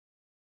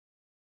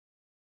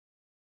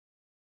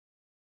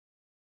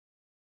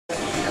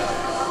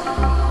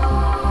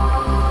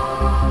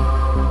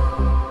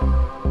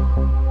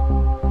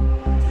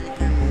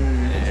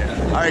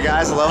Alright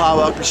guys, aloha,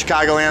 welcome to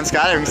Chicagoland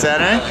Skydiving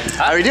Center.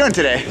 How are you doing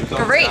today?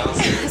 Great.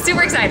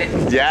 Super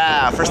excited.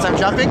 Yeah, first time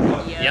jumping?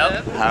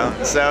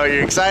 Yep. So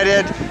you're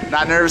excited,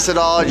 not nervous at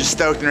all, just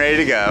stoked and ready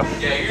to go?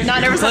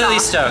 Not nervous at all. Completely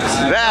stoked.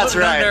 That's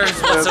right. No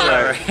nerves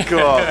whatsoever. That's right.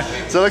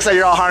 Cool. So it looks like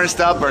you're all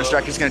harnessed up. Our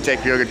instructor's going to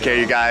take real good care of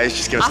you guys.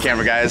 Just give us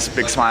camera guys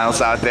big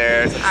smiles out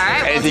there.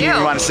 Alright, Anything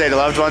you want to say to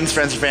loved ones,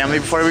 friends, or family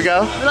before we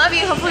go? We love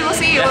you. Hopefully we'll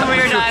see you when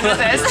we're done with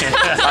this.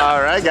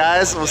 Alright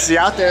guys, we'll see you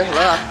out there.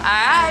 Aloha.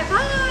 Alright,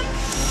 bye.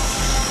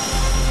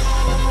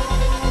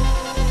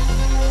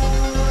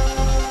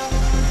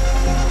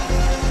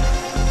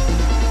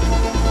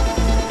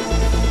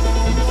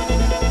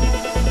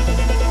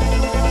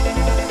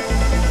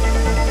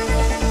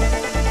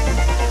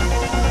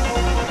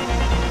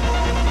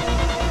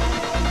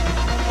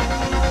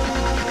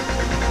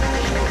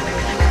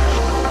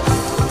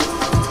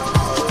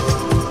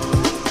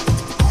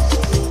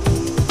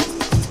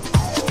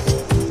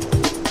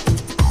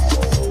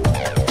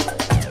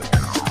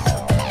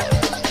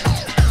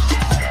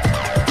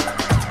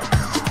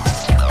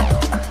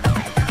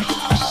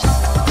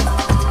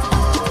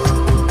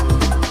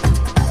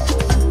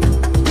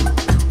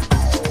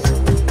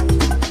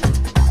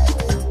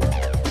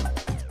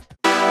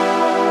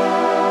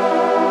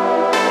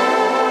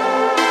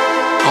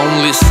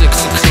 Only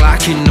 6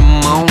 o'clock in the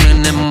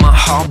morning and my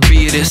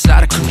heartbeat is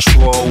out of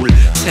control.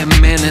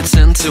 10 minutes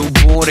into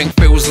boarding,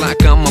 feels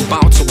like I'm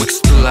about to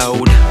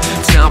explode.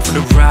 Time for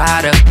the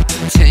ride up,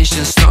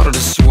 tension started to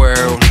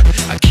swirl.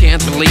 I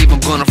can't believe I'm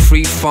gonna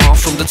free fall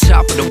from the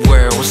top of the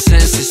world.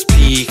 Senses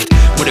peaked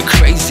with a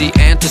crazy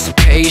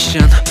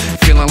anticipation.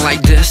 Feeling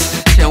like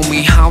this, tell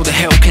me how the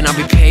hell can I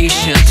be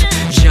patient?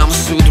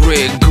 Jumpsuit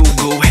rig,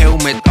 Google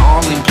helmet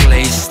all in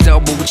place.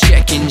 Double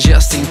checking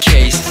just in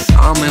case.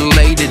 I'm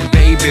elated,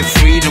 baby,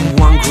 freedom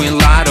one green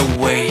light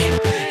away,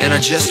 and I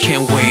just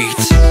can't wait.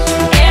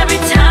 Every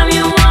time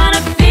you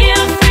wanna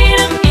feel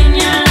freedom in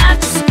your life,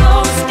 just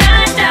go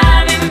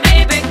skydiving,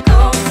 baby,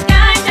 go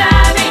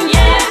skydiving,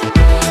 yeah.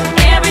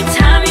 Every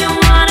time you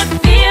wanna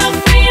feel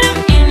freedom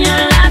in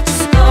your life,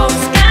 just go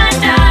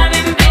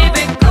skydiving,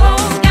 baby, go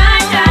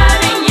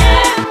skydiving,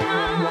 yeah.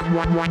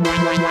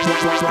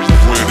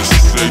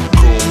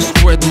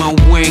 Spread my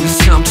wings,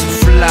 time to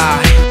fly.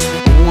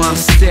 One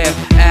step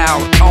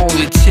out, all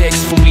it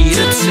takes for me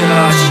to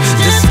touch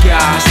the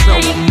sky. So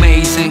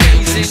amazing,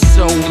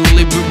 so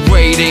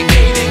liberating.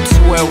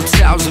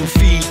 12,000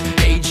 feet,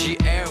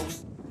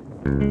 AGLs.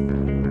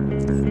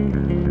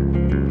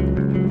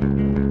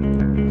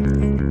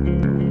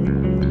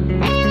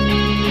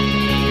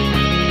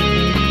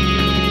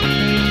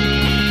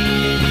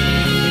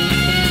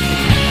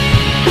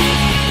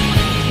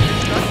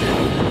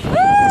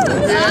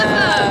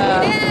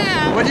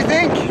 What'd you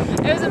think?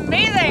 It was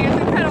amazing. It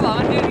was incredible. I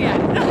want to do it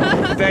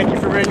again. Thank you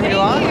for bringing me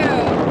along. Thank you.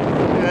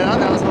 Yeah,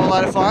 that was a whole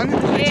lot of fun.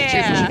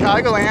 Yeah. From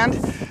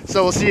Chicagoland.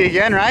 So we'll see you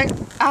again, right?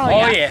 Oh, Oh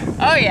yeah. yeah.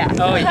 Oh, yeah.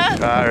 Oh yeah.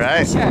 All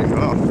right. Sure.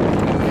 Cool.